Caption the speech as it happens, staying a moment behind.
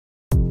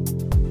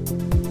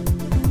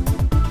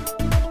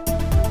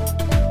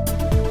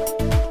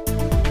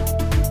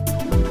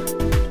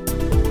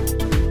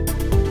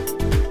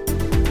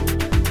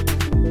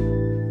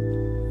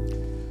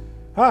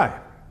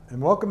Hi,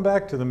 and welcome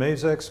back to the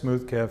Mazak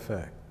SMOOTH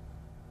Cafe.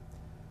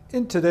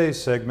 In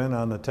today's segment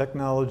on the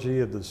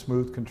technology of the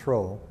smooth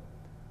control,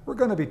 we're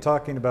going to be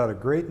talking about a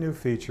great new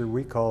feature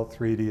we call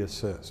 3D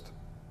Assist.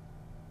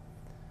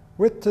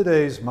 With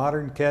today's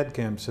modern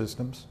CAD/CAM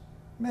systems,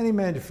 many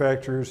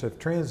manufacturers have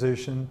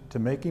transitioned to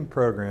making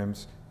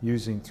programs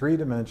using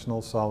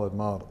three-dimensional solid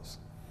models.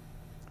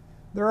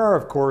 There are,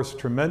 of course,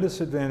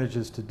 tremendous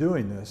advantages to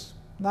doing this,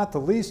 not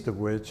the least of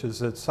which is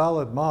that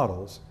solid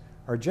models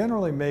are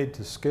generally made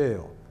to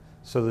scale,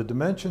 so the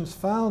dimensions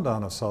found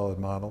on a solid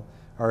model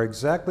are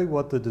exactly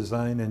what the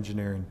design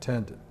engineer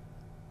intended.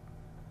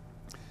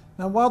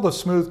 Now, while the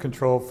smooth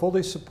control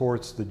fully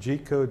supports the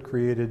G-code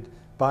created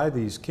by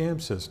these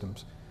CAM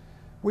systems,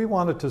 we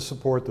wanted to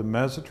support the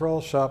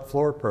Mazak shop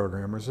floor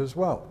programmers as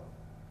well.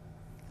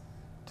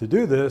 To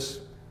do this,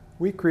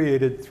 we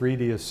created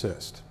 3D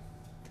Assist,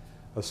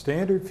 a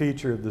standard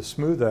feature of the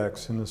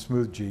SmoothX and the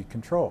SmoothG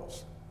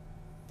controls.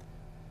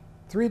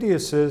 3D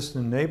Assist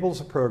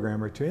enables a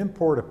programmer to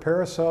import a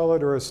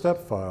parasolid or a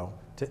step file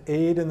to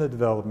aid in the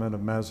development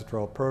of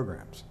Mazak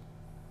programs.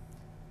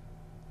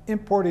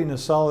 Importing a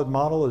solid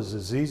model is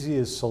as easy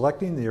as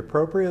selecting the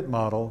appropriate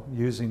model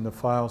using the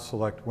File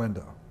Select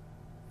window.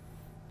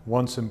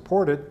 Once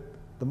imported,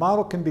 the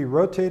model can be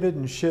rotated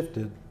and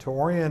shifted to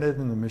orient it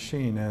in the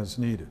machine as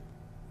needed.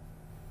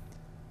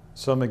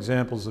 Some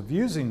examples of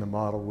using the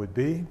model would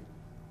be,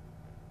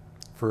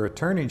 for a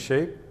turning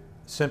shape,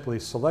 simply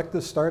select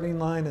the starting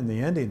line and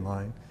the ending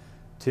line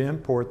to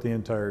import the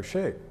entire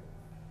shape.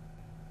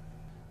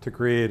 To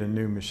create a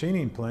new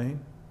machining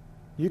plane,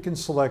 you can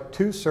select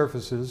two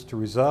surfaces to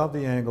resolve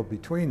the angle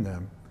between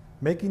them,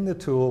 making the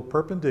tool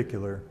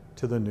perpendicular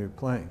to the new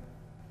plane.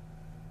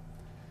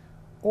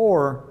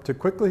 Or to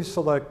quickly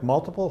select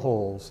multiple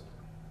holes,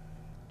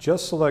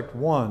 just select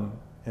one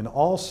and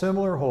all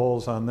similar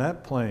holes on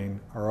that plane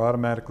are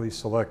automatically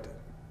selected.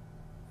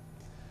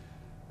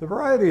 The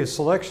variety of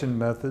selection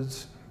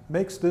methods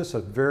makes this a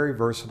very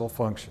versatile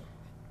function.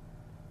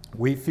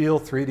 We feel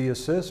 3D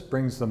Assist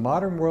brings the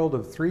modern world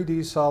of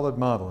 3D solid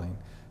modeling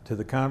to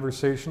the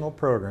conversational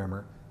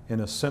programmer in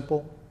a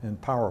simple and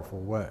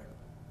powerful way.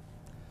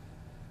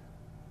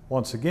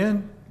 Once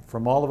again,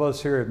 from all of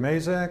us here at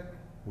Mazak,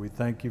 we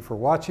thank you for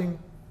watching,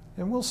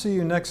 and we'll see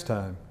you next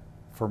time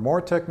for more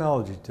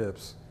technology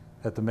tips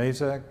at the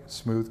Mazak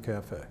SMOOTH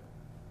Cafe.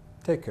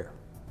 Take care.